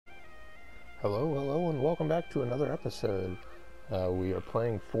Hello, hello, and welcome back to another episode. We are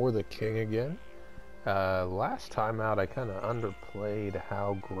playing For the King again. Last time out, I kind of underplayed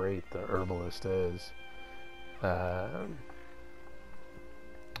how great the Herbalist is.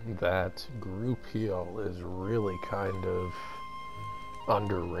 That group heal is really kind of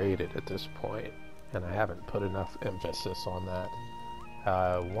underrated at this point, and I haven't put enough emphasis on that.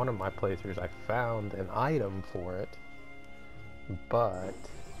 One of my playthroughs, I found an item for it, but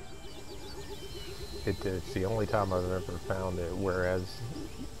it's the only time I've ever found it, whereas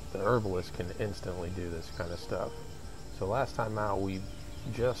the Herbalist can instantly do this kind of stuff. So last time out, we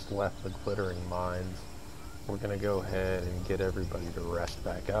just left the Glittering Mines. We're going to go ahead and get everybody to rest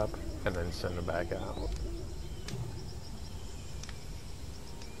back up, and then send them back out.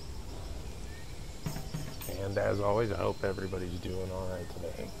 And as always, I hope everybody's doing alright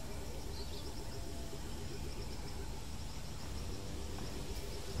today.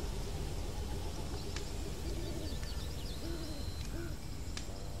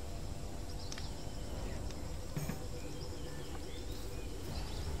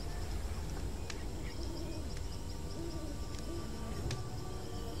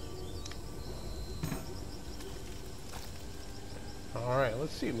 Alright,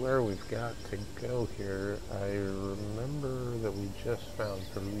 let's see where we've got to go here. I remember that we just found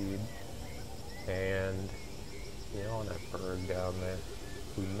Fareed, and on that bird down there.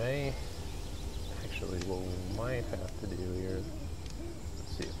 We may, actually, what we might have to do here,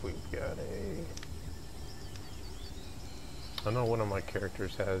 let's see if we've got I know one of my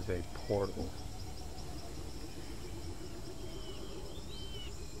characters has a portal.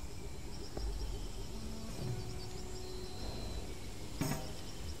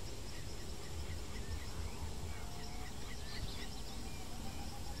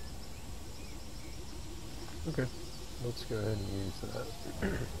 Okay, let's go ahead and use that.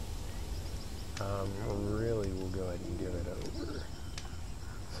 Really, we'll go ahead and give it over,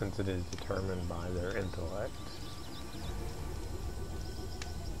 since it is determined by their intellect.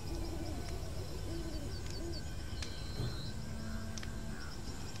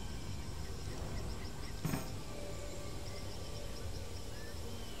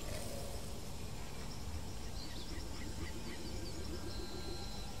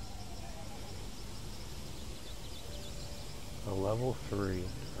 A level 3.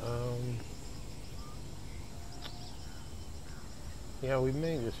 Yeah, we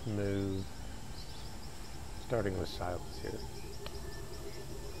may just move, starting with Silas here.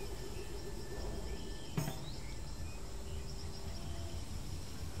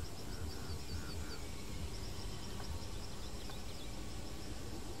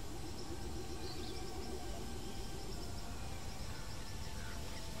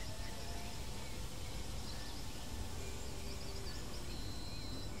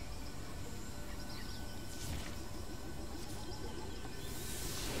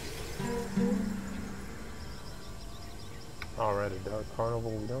 Alright, Dark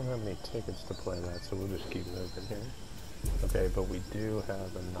Carnival, we don't have any tickets to play that, so we'll just keep moving here. Okay, but we do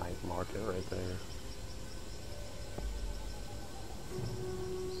have a night market right there.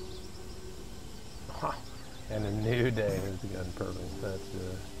 Ha! And a new day has begun purpose. That's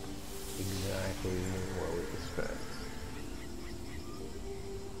exactly what we expect.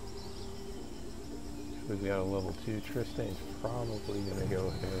 We've got a level 2. Tristan's probably going to go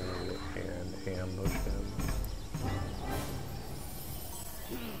ahead and ambush him.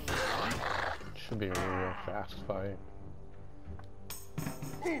 Should be a real fast fight.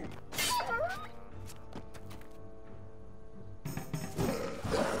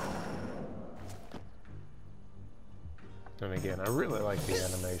 And again, I really like the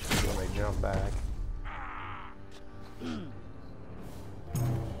animations when they jump back.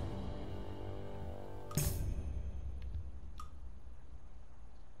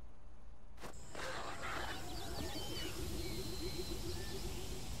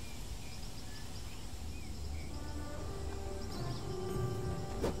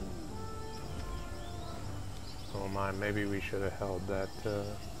 Maybe we should have held that,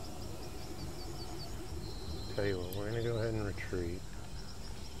 tell you what, we're going to go ahead and retreat.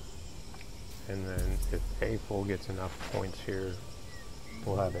 And then if Aphel gets enough points here,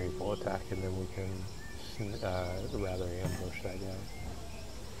 we'll have Aphel attack, and then we can, rather ambush that guy.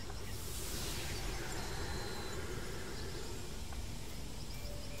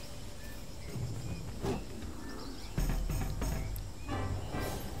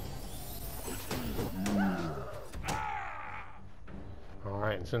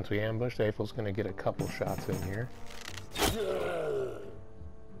 And since we ambushed, Aphel's going to get a couple shots in here.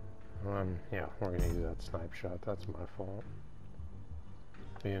 Yeah, we're going to use that snipe shot. That's my fault.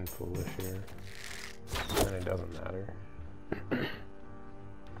 being foolish here. And it doesn't matter.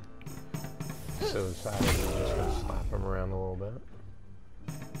 So decided I'm just going to slap him around a little bit.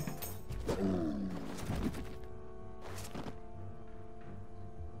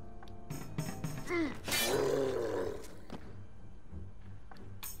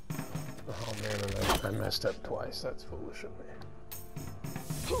 Oh man, and I messed up twice. That's foolish of me.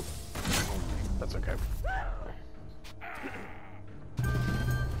 That's okay.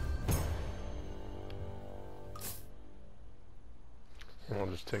 And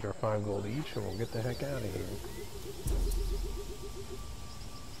we'll just take our 5 gold each and we'll get the heck out of here.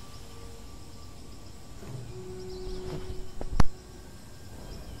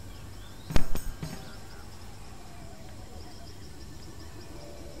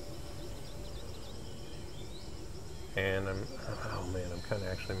 And oh man, I'm kind of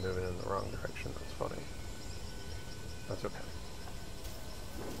actually moving in the wrong direction. That's funny. That's okay.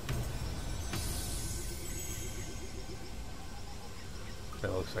 It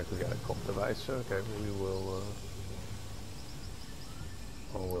looks like we got a cult device. Okay, we will.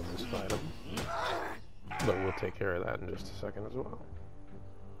 We'll just fight him, but we'll take care of that in just a second as well.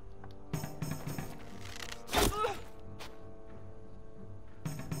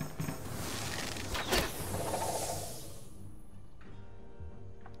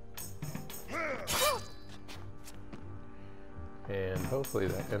 And hopefully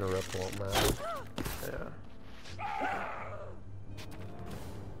that interrupt won't matter. Yeah.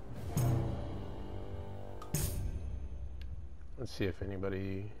 Let's see if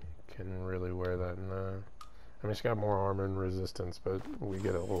anybody can really wear that. I mean, it's got more armor and resistance, but we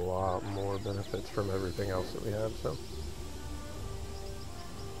get a lot more benefits from everything else that we have, so.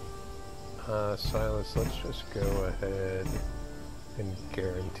 Silas, let's just go ahead and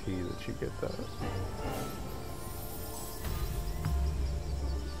guarantee that you get that.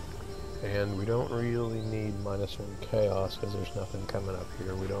 And we don't really need -1 chaos because there's nothing coming up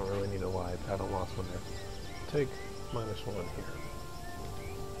here. We don't really need a life. I haven't lost one there. Take -1 here.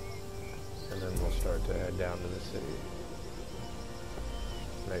 And then we'll start to head down to the city.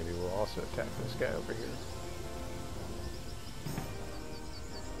 Maybe we'll also attack this guy over here.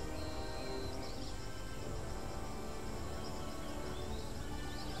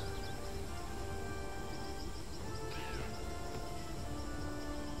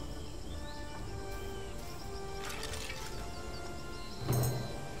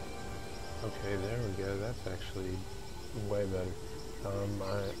 Okay, there we go. That's actually way better. I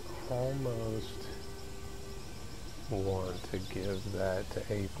almost want to give that to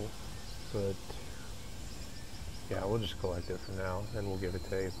April, but yeah, we'll just collect it for now, and we'll give it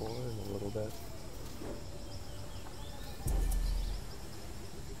to April in a little bit.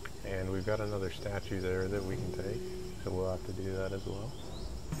 And we've got another statue there that we can take, so we'll have to do that as well.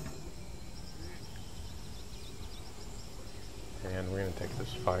 And we're going to take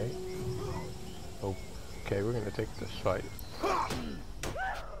this fight. Okay, we're going to take this fight.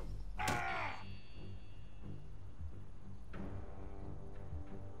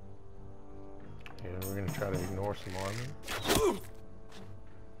 And we're going to try to ignore some armor.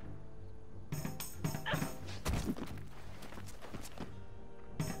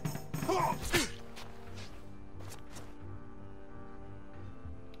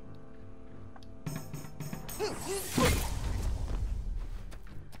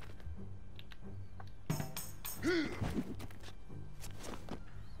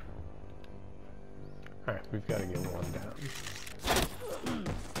 Alright, we've got to get one down.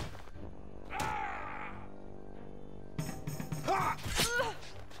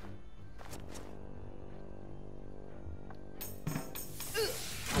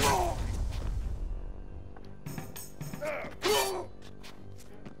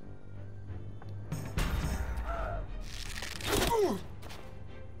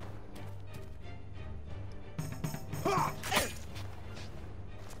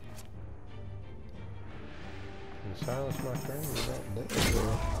 Silence, my friend, you're not dead.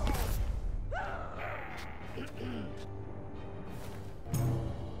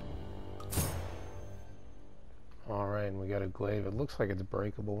 Alright, and we got a glaive. It looks like it's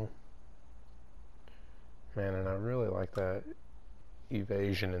breakable. Man, and I really like that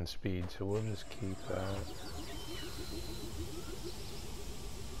evasion and speed, so we'll just keep that.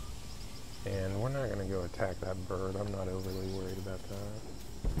 And we're not going to go attack that bird. I'm not overly worried about that.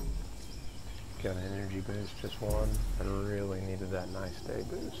 Got an energy boost, just one. I really needed that nice day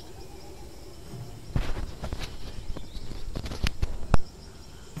boost.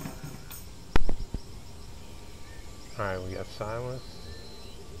 Alright, we got Silas.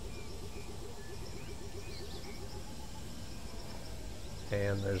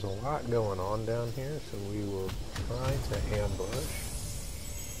 And there's a lot going on down here, so we will try to ambush.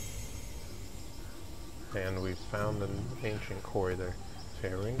 And we found an ancient quarry there. So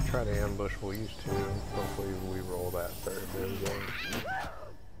yeah, we're going to try to ambush what we used to. Hopefully we roll that third. There we go.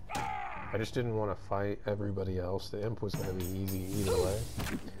 I just didn't want to fight everybody else. The imp was going to be easy either way.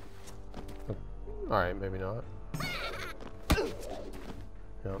 Alright, maybe not.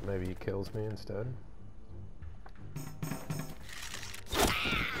 No, maybe he kills me instead.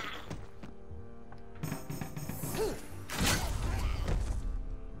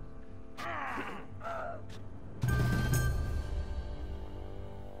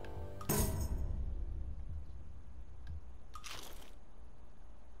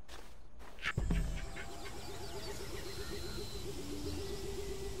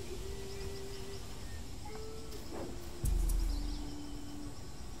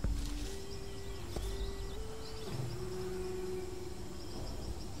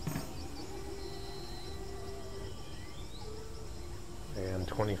 And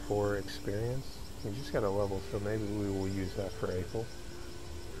 24 experience. We just got a level, so maybe we will use that for April.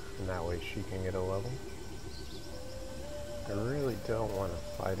 And that way she can get a level. I really don't want to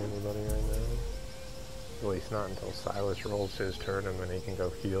fight anybody right now. At least not until Silas rolls his turn and then he can go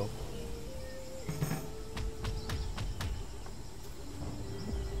heal.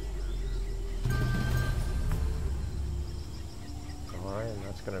 Alright, and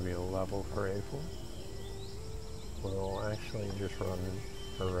that's going to be a level for April. We'll actually just run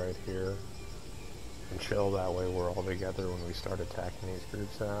her right here and chill, that way we're all together when we start attacking these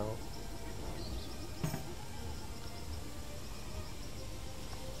groups out.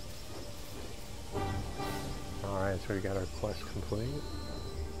 Alright, so we got our quest complete.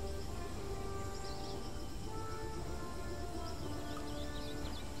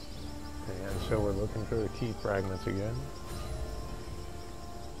 And so we're looking for the key fragments again.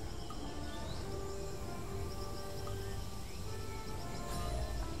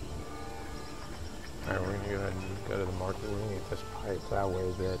 Alright, we're going to go ahead and go to the market. We're going to get this pipe that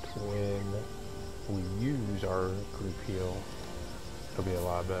way that when we use our group heal, it'll be a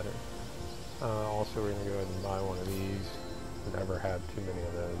lot better. Also, we're going to go ahead and buy one of these. We've never had too many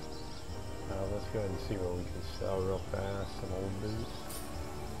of those. Let's go ahead and see what we can sell real fast. Some old boots.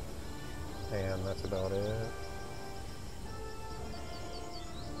 And that's about it.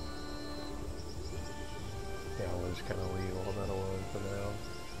 Yeah, we'll just kind of leave all that alone for now.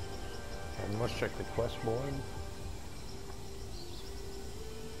 And let's check the quest board.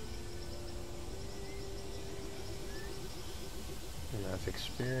 And that's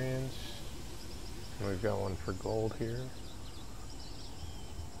experience. And we've got one for gold here.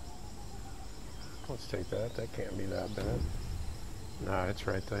 Let's take that. That can't be that bad. Nah, it's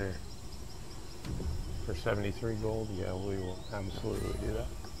right there. For 73 gold, yeah, we will absolutely do that.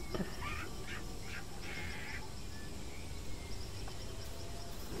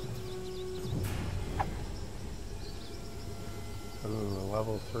 Ooh,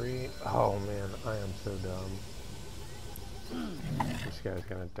 level 3. Oh man, I am so dumb. This guy's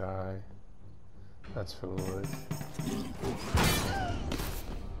gonna die. That's foolish.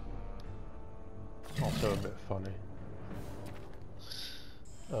 Also a bit funny.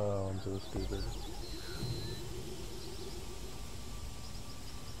 Oh, I'm so stupid.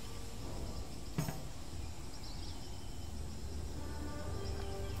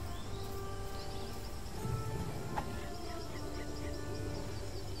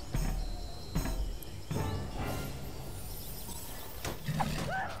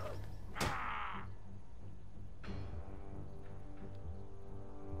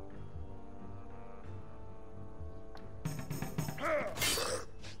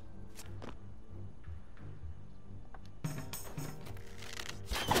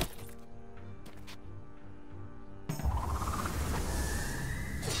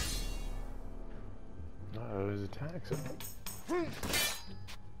 His attacks up.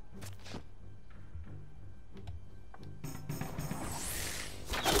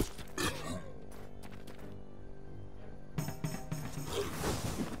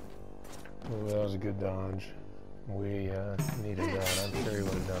 Well, that was a good dodge. We needed that. I'm sure he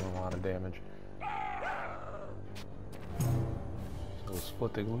would have done a lot of damage. So we'll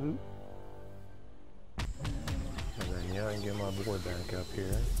split the loot. And then, yeah, I can get my board back up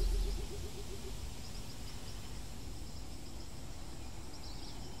here.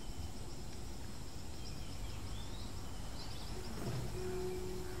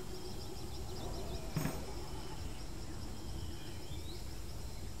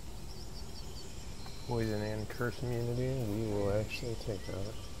 Poison and curse immunity, we will actually take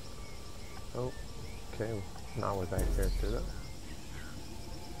that. Oh, okay, not with that character though.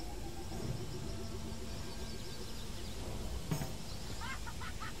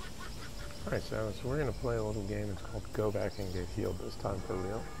 Alright, so we're going to play a little game. It's called Go Back and Get Healed, this time for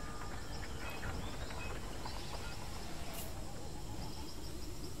real.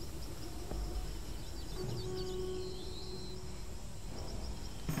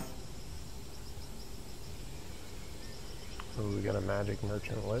 Oh, we got a magic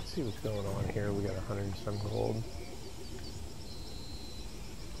merchant. Let's see what's going on here. We got 100 and some gold.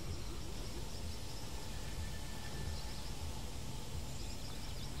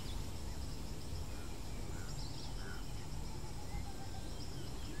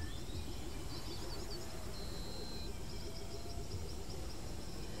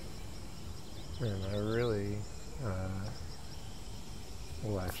 And I really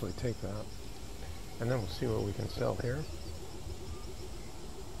will actually take that. And then we'll see what we can sell here.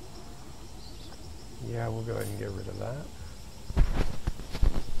 Yeah, we'll go ahead and get rid of that.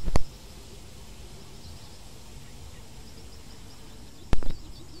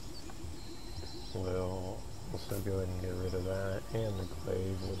 We'll also go ahead and get rid of that. And the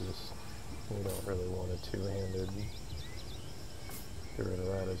glaive, we don't really want a two-handed. Get rid of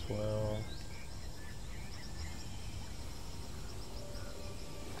that as well.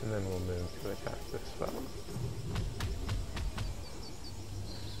 And then we'll move to attack this spot.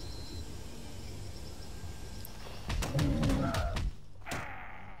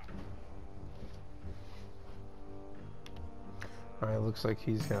 Alright, looks like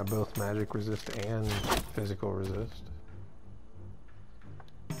he's got both magic resist and physical resist.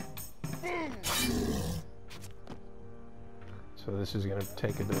 So this is going to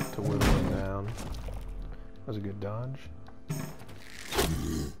take it to whittle him down. That was a good dodge.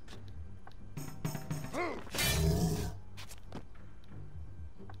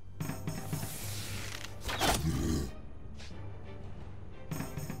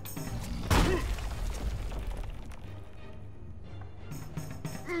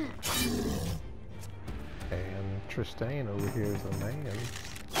 And Tristane over here is the man.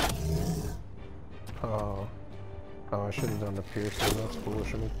 Oh, I should have done the piercing. That's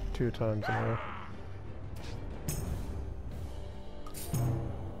foolish. I'm 2 times in a row.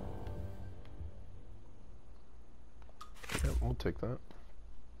 Yep, we'll take that.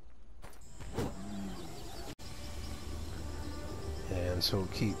 And so we'll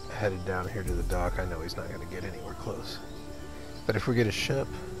keep headed down here to the dock. I know he's not going to get anywhere close. But if we get a ship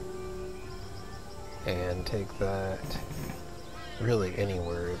and take that really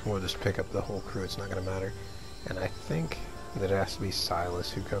anywhere, we'll just pick up the whole crew. It's not going to matter. And I think that it has to be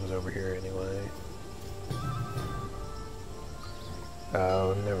Silas who comes over here anyway.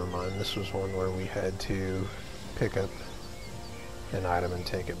 Oh, never mind. This was one where we had to pick up an item and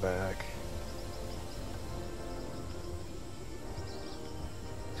take it back.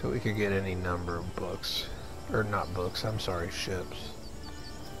 So we could get any number of books. Or not books, I'm sorry, ships.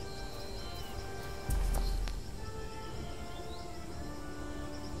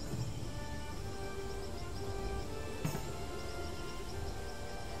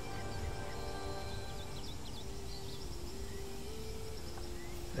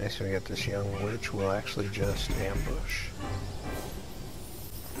 Next we got this young witch. We'll actually just ambush.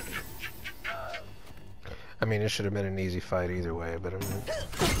 I mean, it should have been an easy fight either way, but I'm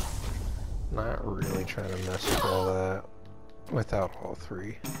not really trying to mess with all that without all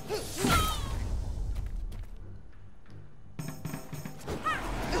 3.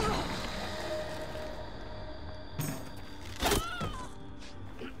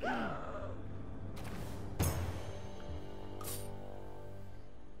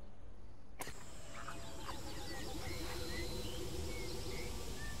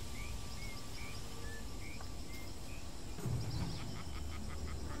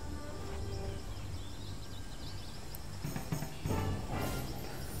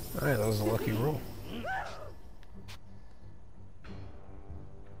 Alright, that was a lucky roll.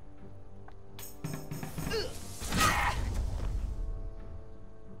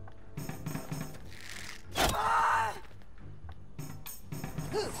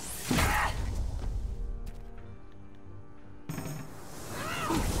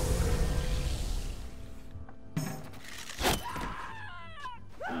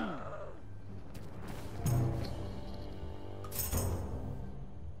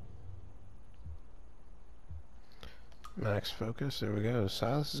 Max focus, there we go.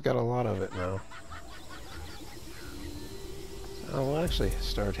 Silas has got a lot of it now. I'll actually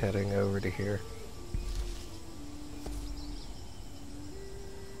start heading over to here.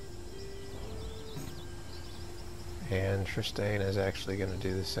 And Tristane is actually going to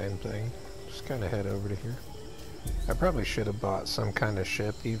do the same thing. Just kind of head over to here. I probably should have bought some kind of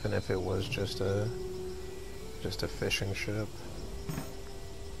ship, even if it was just a fishing ship.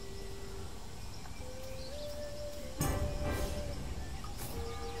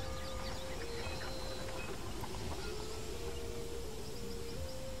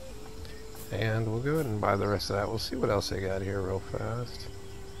 And we'll go ahead and buy the rest of that. We'll see what else they got here real fast.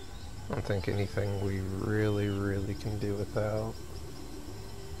 I don't think anything we really can do without.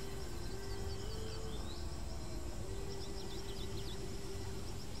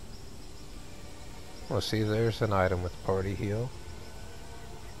 Well, see, there's an item with party heal.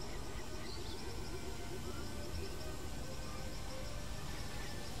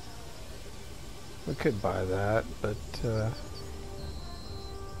 We could buy that, but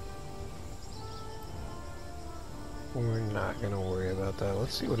we're not going to worry about that.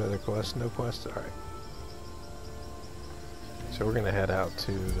 Let's see what other quests. No quests? Alright. So we're going to head out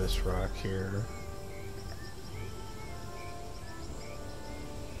to this rock here.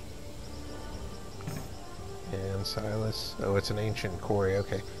 And Silas. Oh, it's an ancient quarry.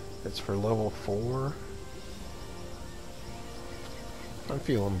 Okay. It's for level 4. I'm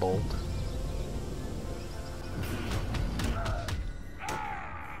feeling bold.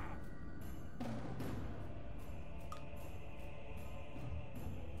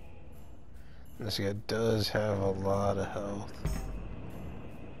 This guy does have a lot of health.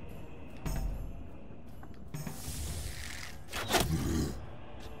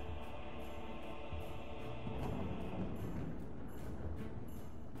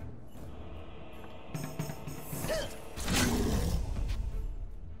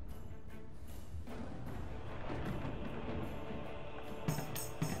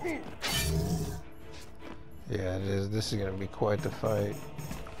 Yeah, it is. This is going to be quite the fight.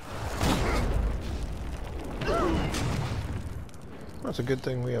 That's a good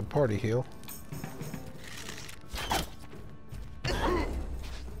thing we have party heal.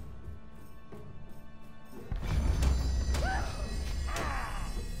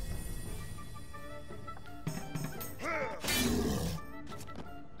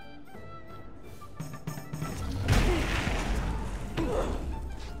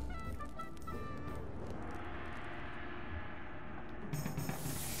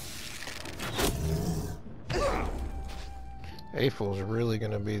 Aphel's really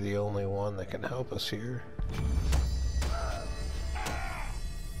going to be the only one that can help us here.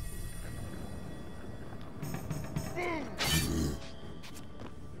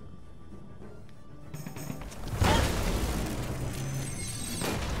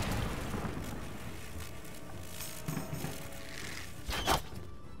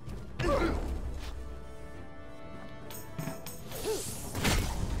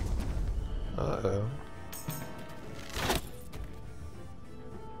 Uh-oh.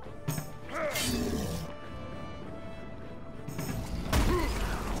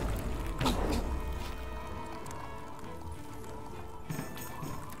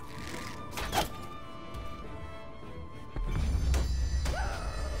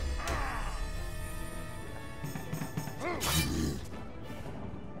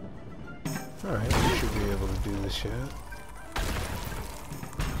 Alright, we should be able to do this yet.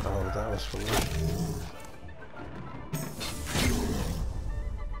 Oh, that was fun.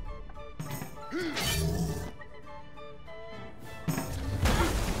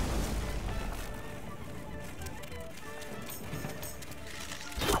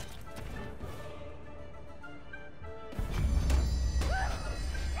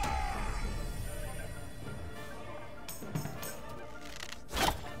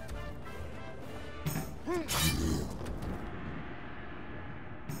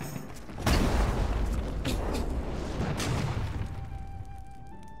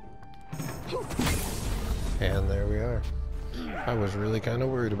 And there we are. I was really kind of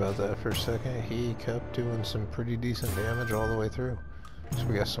worried about that for a second. He kept doing some pretty decent damage all the way through. So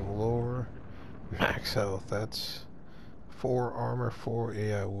we got some lore, max health. That's 4 armor, 4.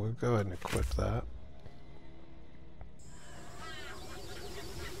 Yeah, we'll go ahead and equip that.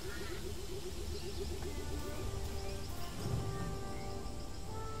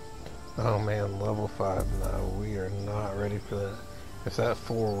 Oh man, level 5. No, we are not ready for that. If that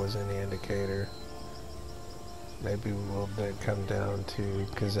 4 was any indicator, maybe we'll come down to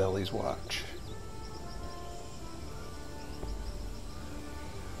Cazelli's watch.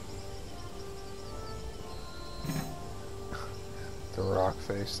 The rock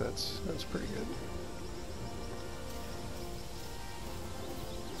face, that's pretty good.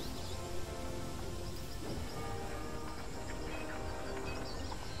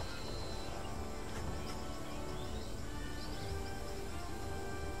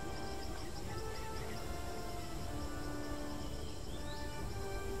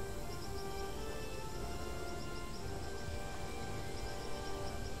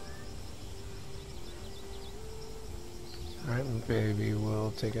 Alright, maybe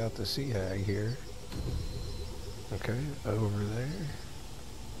we'll take out the sea hag here. Okay, over there.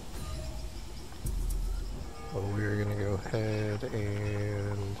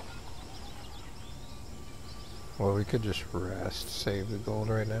 we could just rest, save the gold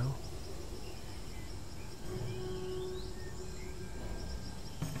right now.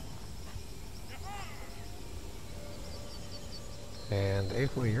 And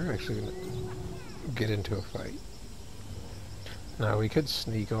April, you're actually going to get into a fight. Now, we could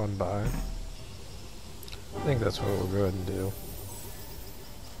sneak on by. I think that's what we'll go ahead and do.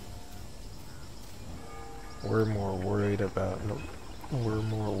 We're more worried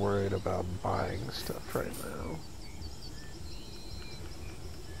about buying stuff right now.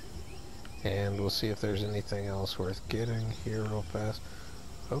 And we'll see if there's anything else worth getting here real fast.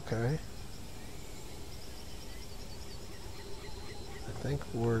 Okay. I think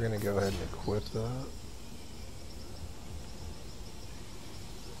we're gonna go ahead and equip that.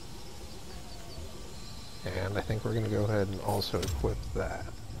 And I think we're gonna go ahead and also equip that.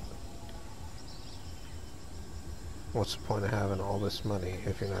 What's the point of having all this money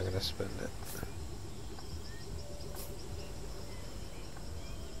if you're not going to spend it?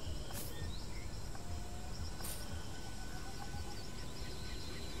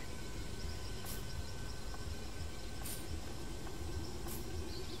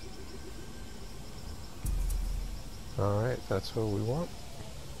 Alright, that's what we want.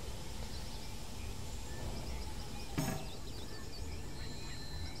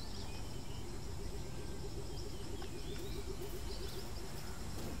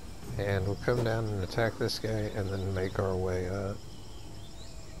 And we'll come down and attack this guy and then make our way up.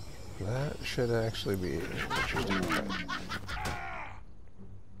 That should actually be an interesting fight.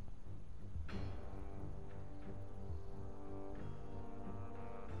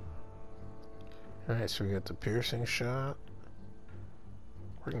 Alright, so we got the piercing shot.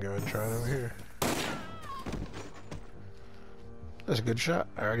 We can go ahead and try it over here. That's a good shot.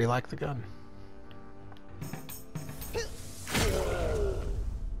 I already like the gun.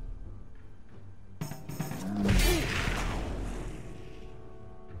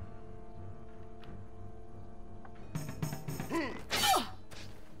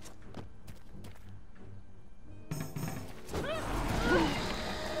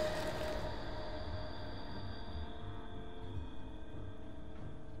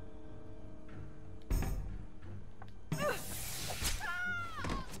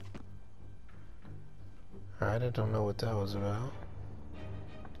 Alright, I don't know what that was about.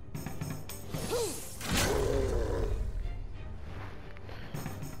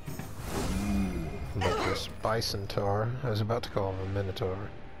 But this bison tar, I was about to call him a minotaur,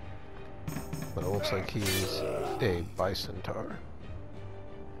 but it looks like he's a bison tar.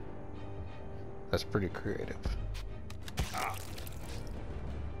 That's pretty creative.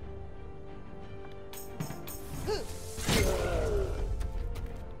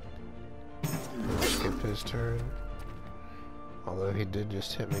 Skip his turn, although he did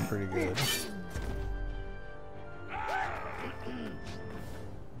just hit me pretty good.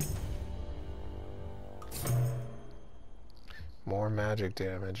 More magic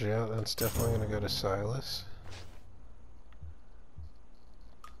damage. Yeah, that's definitely going to go to Silas.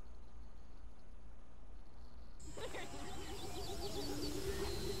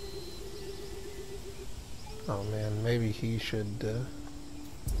 Oh man, maybe he should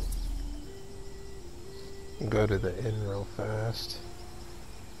go to the inn real fast.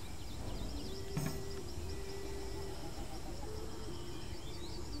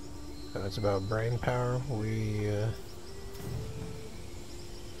 So it's about brain power. We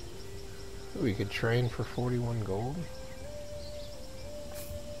could train for 41 gold.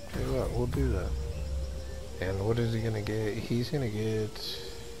 Tell you what, we'll do that. And what is he gonna get? He's gonna get...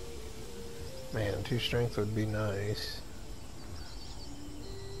 Man, 2 strength would be nice.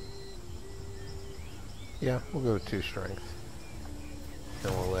 Yeah, we'll go with 2 strength.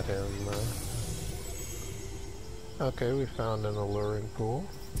 And we'll let him... Okay, we found an alluring pool.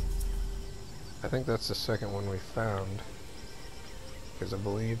 I think that's the second one we found. Because I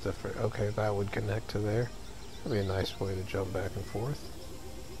believe the... Okay, that would connect to there. That'd be a nice way to jump back and forth.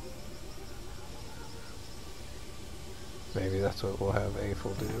 Maybe that's what we'll have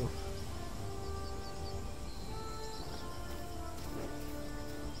Aphel do.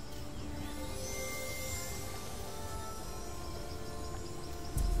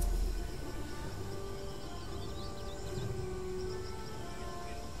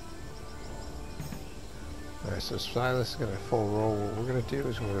 Alright, so Silas is going to full roll. What we're going to do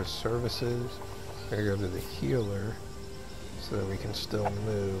is we're going to go to services. We're going to go to the healer so that we can still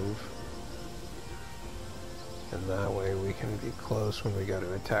move. And that way we can be close when we go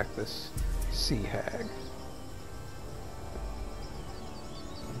to attack this sea hag.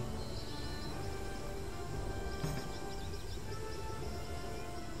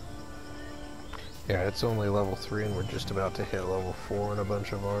 Yeah, it's only level 3 and we're just about to hit level 4 in a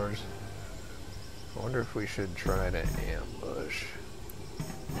bunch of ours. I wonder if we should try to ambush.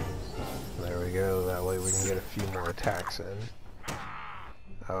 There we go, that way we can get a few more attacks in.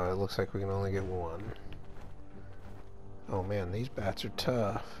 Oh, it looks like we can only get one. Oh man, these bats are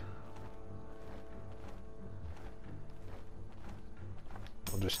tough.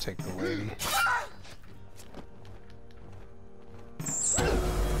 I'll just take the lady.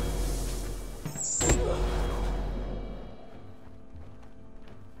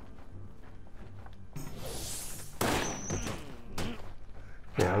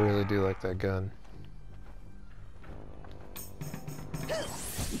 Yeah, I really do like that gun.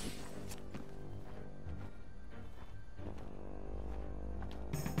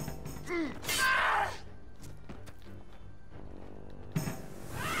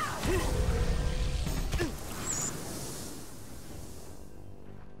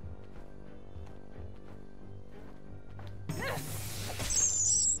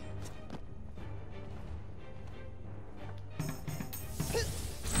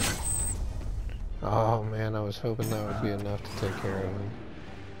 Oh man, I was hoping that would be enough to take care of him.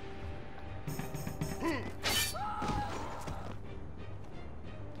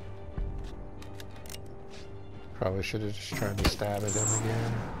 Probably should have just tried to stab at him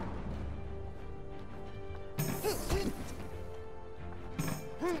again.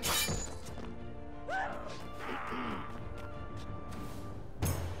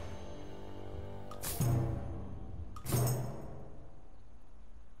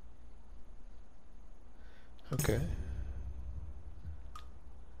 Okay.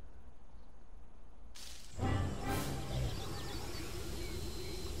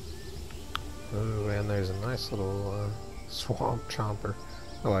 Oh, and there's a nice little swamp chomper.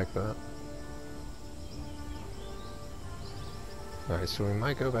 I like that. Alright, so we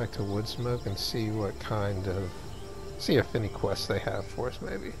might go back to Woodsmoke and see what kind of... see if any quests they have for us,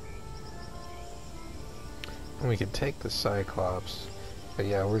 maybe. And we could take the Cyclops. But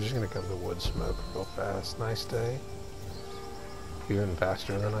yeah, we're just gonna come to Woodsmoke real fast. Nice day. Even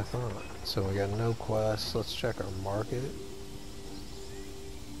faster than I thought. So we got no quests. Let's check our market.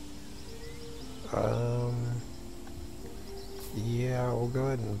 Yeah, we'll go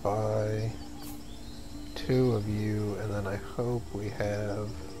ahead and buy 2 of you, and then I hope we have...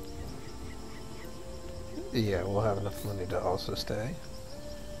 yeah, we'll have enough money to also stay.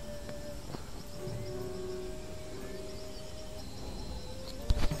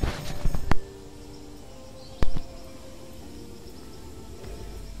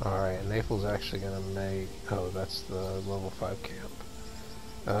 Alright, and Naples actually gonna make... oh, that's the level 5 camp.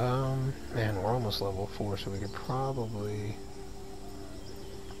 Man, we're almost level 4, so we could probably...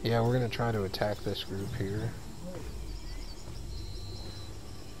 yeah, we're gonna try to attack this group here.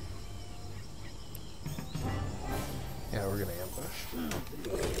 Yeah, we're gonna ambush.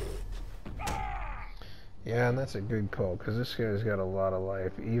 Yeah, and that's a good call, because this guy's got a lot of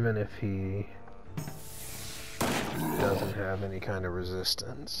life, even if he doesn't have any kind of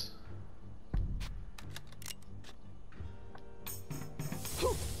resistance.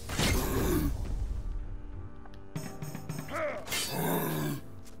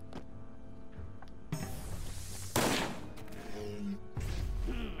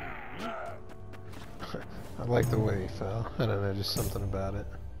 I like the way he fell. I don't know, just something about it.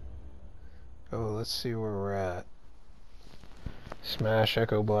 Oh, let's see where we're at. Smash,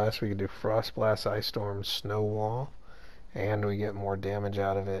 Echo Blast, we can do Frost Blast, Ice Storm, Snow Wall, and we get more damage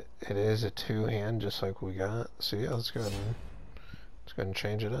out of it. It is a 2-hand, just like we got. So yeah, let's go ahead and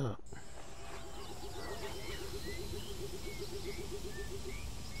change it up.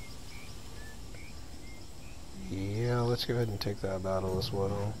 Yeah, let's go ahead and take that battle as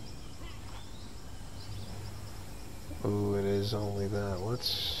well. Ooh, it is only that.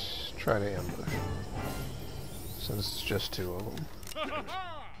 Let's try to ambush, since it's just 2 of them.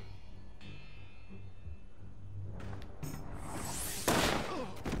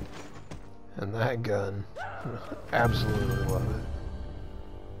 And that gun, absolutely love it.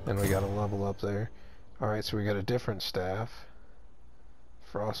 And we got a level up there. Alright, so we got a different staff.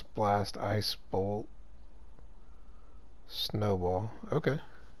 Frost Blast, Ice Bolt, Snowball. Okay,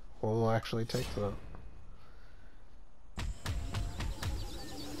 we'll actually take that.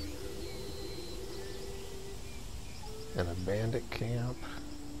 And a bandit camp.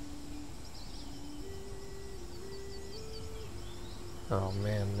 Oh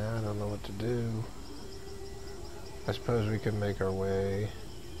man, now I don't know what to do. I suppose we could make our way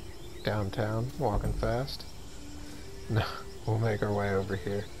downtown, walking fast. No, we'll make our way over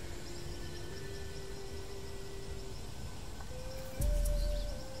here.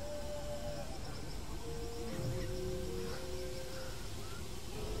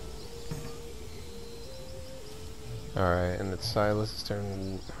 Alright, and it's Silas'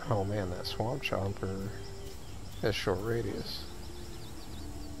 turn. Oh man, that Swamp Chomper has short radius.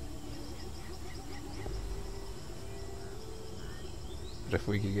 But if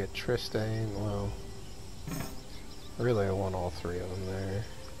we could get Tristane, well, really I want all three of them there.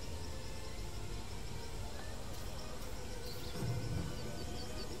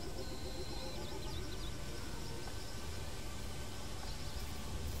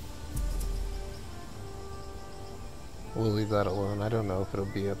 We'll leave that alone. I don't know if it'll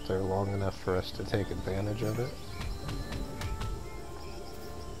be up there long enough for us to take advantage of it.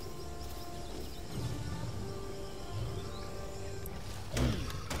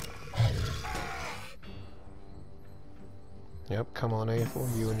 Yep, come on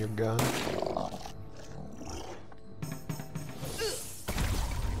Aphel, you and your gun.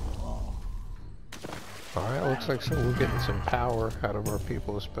 Alright, looks like we're getting some power out of our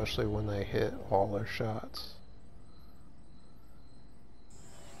people, especially when they hit all their shots.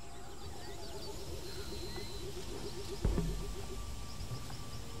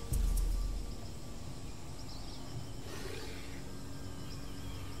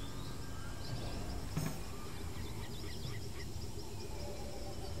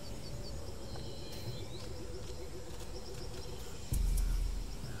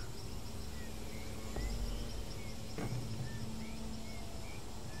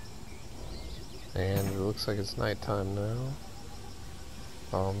 And it looks like it's nighttime now.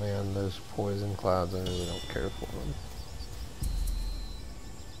 Oh man, those poison clouds, I really don't care for them.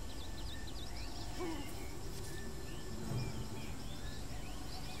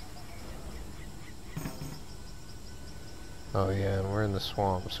 Oh yeah, and we're in the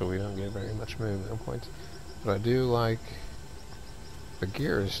swamp, so we don't get very much movement points. But I do like the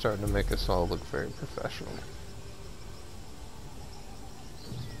gear is starting to make us all look very professional.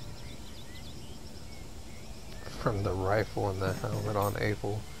 From the rifle and the helmet on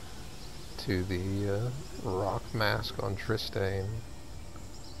Aphel to the rock mask on Tristane.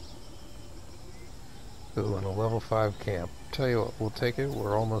 Ooh, and a level 5 camp. Tell you what, we'll take it.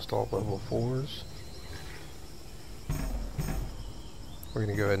 We're almost all level 4s. We're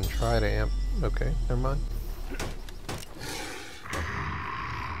gonna go ahead and try to amp. Okay, never mind.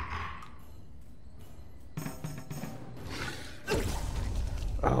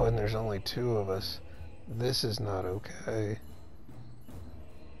 Oh, and there's only 2 of us. This is not okay.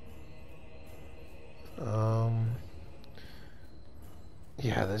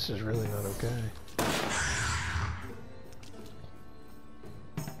 Yeah, this is really not okay.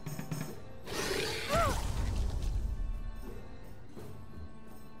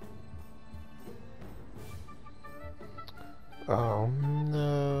 Oh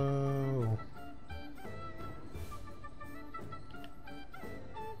no.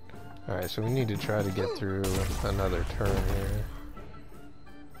 Alright, so we need to try to get through another turn here.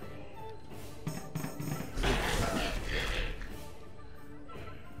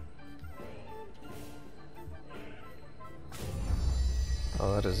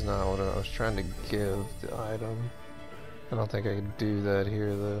 Oh, that is not what I was trying to give the item. I don't think I could do that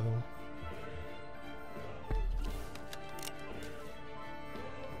here though.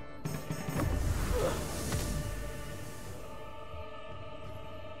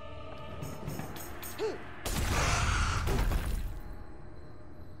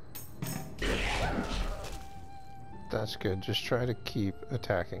 That's good. Just try to keep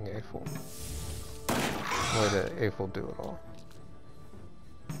attacking Aphel. Let Aphel do it all.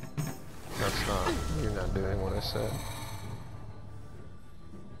 That's not... You're not doing what I said.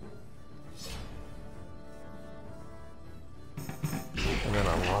 And then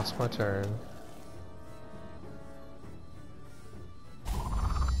I lost my turn.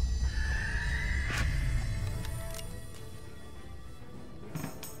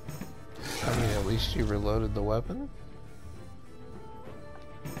 I mean, at least you reloaded the weapon?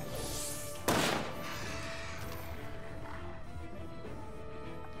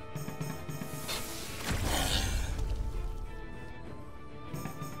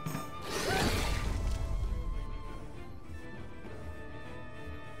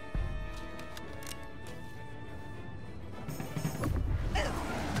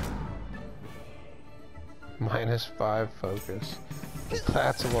 -5 focus.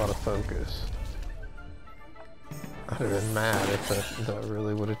 That's a lot of focus. I'd have been mad if that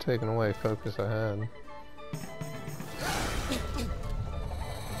really would have taken away focus I had.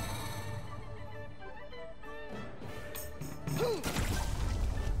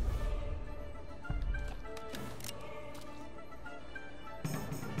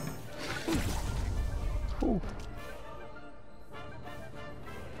 Whew.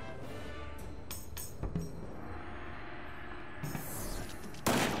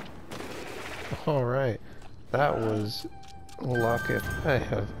 Alright, that was the luckiest I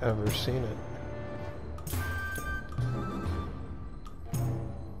have ever seen it.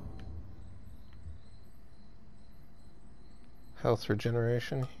 Health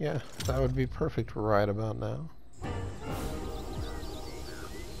regeneration? Yeah, that would be perfect right about now.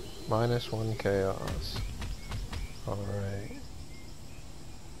 -1 chaos. Alright.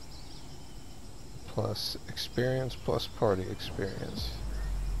 Plus experience plus party experience.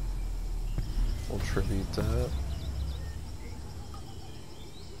 We'll tribute that.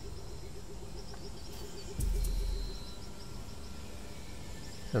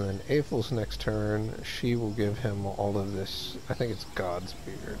 And then Aphel's next turn, she will give him all of this, I think it's God's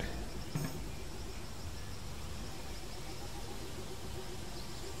Beard.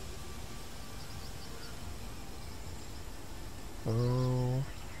 Oh,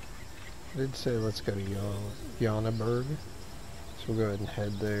 I did say let's go to Yanaberg. So we'll go ahead and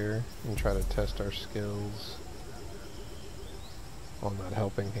head there and try to test our skills on that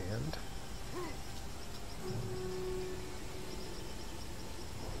helping hand.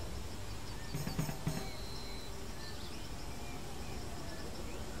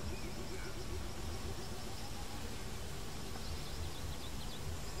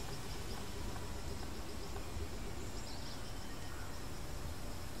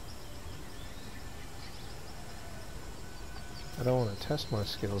 I don't want to test my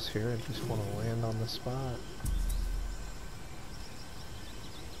skills here, I just want to land on the spot.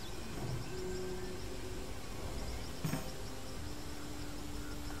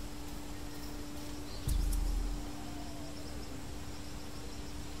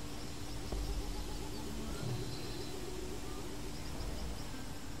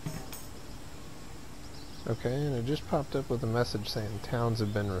 Okay, and it just popped up with a message saying towns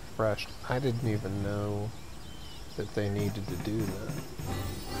have been refreshed. I didn't even know that they needed to do that.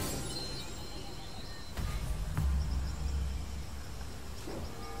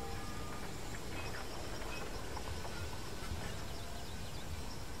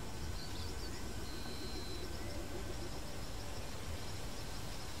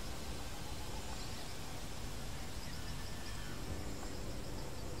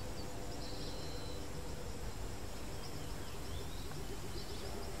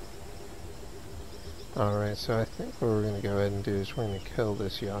 Alright, so I think what we're going to go ahead and do is we're going to kill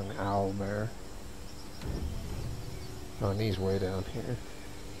this young owlbear. Oh, and he's way down here.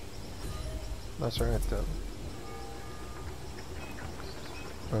 That's alright though.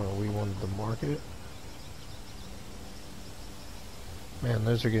 Oh, we wanted to market it. Man,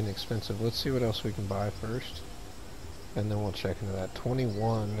 those are getting expensive. Let's see what else we can buy first. And then we'll check into that.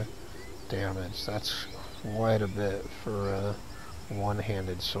 21 damage. That's quite a bit for a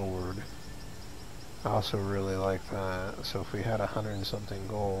one-handed sword. I also really like that. So if we had 100 and something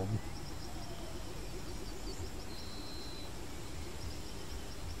gold.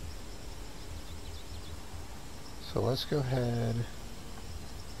 So let's go ahead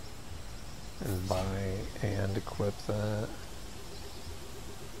and buy and equip that.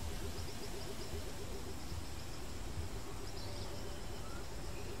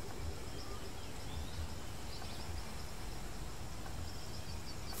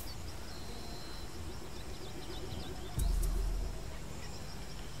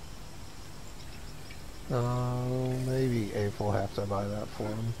 Maybe Ape will have to buy that for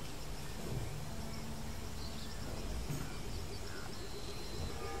him.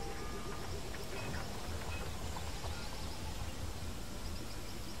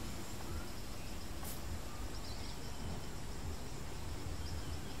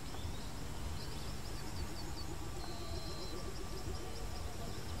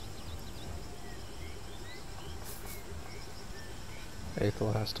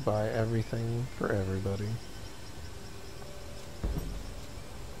 Aethel has to buy everything for everybody.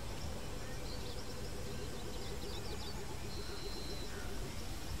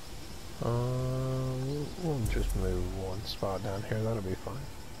 We'll just move one spot down here, that'll be fine.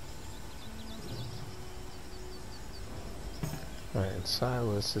 Alright,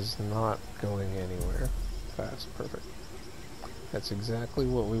 Silas is not going anywhere fast, perfect. That's exactly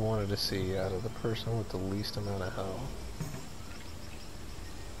what we wanted to see out of the person with the least amount of health.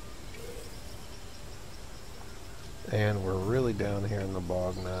 And we're really down here in the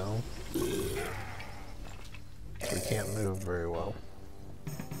bog now. We can't move very well.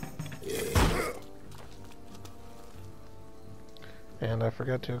 And I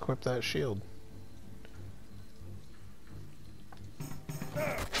forgot to equip that shield.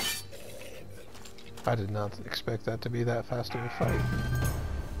 I did not expect that to be that fast of a fight.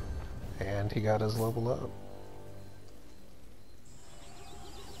 And he got his level up.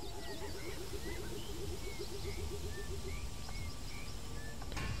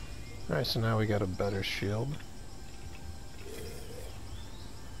 Alright, so now we got a better shield.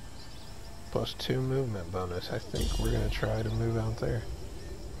 Plus 2 movement bonus. I think we're going to try to move out there.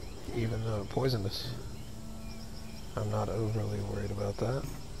 Even though it poisoned us. I'm not overly worried about that.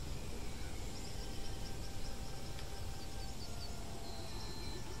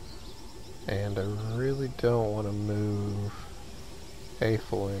 And I really don't want to move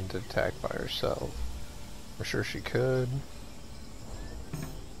Aethelwyn to attack by herself. I'm sure she could.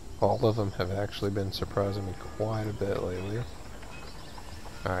 All of them have actually been surprising me quite a bit lately.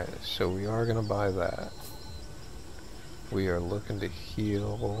 Alright, so we are going to buy that. We are looking to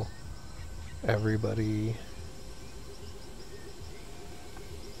heal everybody.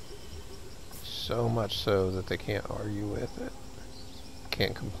 So much so that they can't argue with it.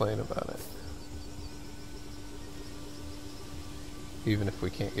 Can't complain about it. Even if we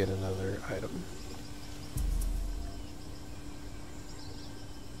can't get another item.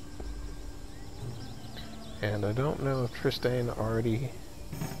 And I don't know if Trystane already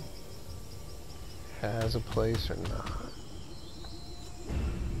has a place or not.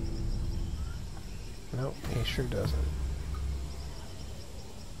 Nope, he sure doesn't.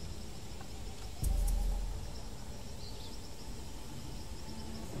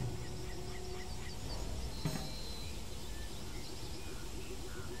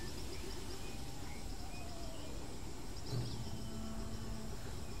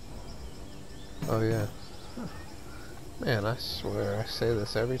 Oh yeah. Man, I swear I say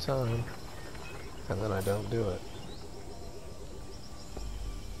this every time, and then I don't do it.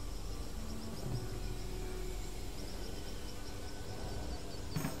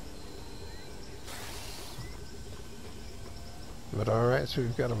 But alright, so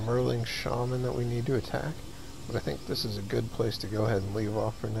we've got a Merling Shaman that we need to attack, but I think this is a good place to go ahead and leave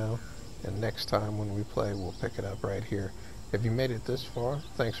off for now, and next time when we play we'll pick it up right here. If you made it this far,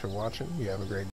 thanks for watching, you have a great day.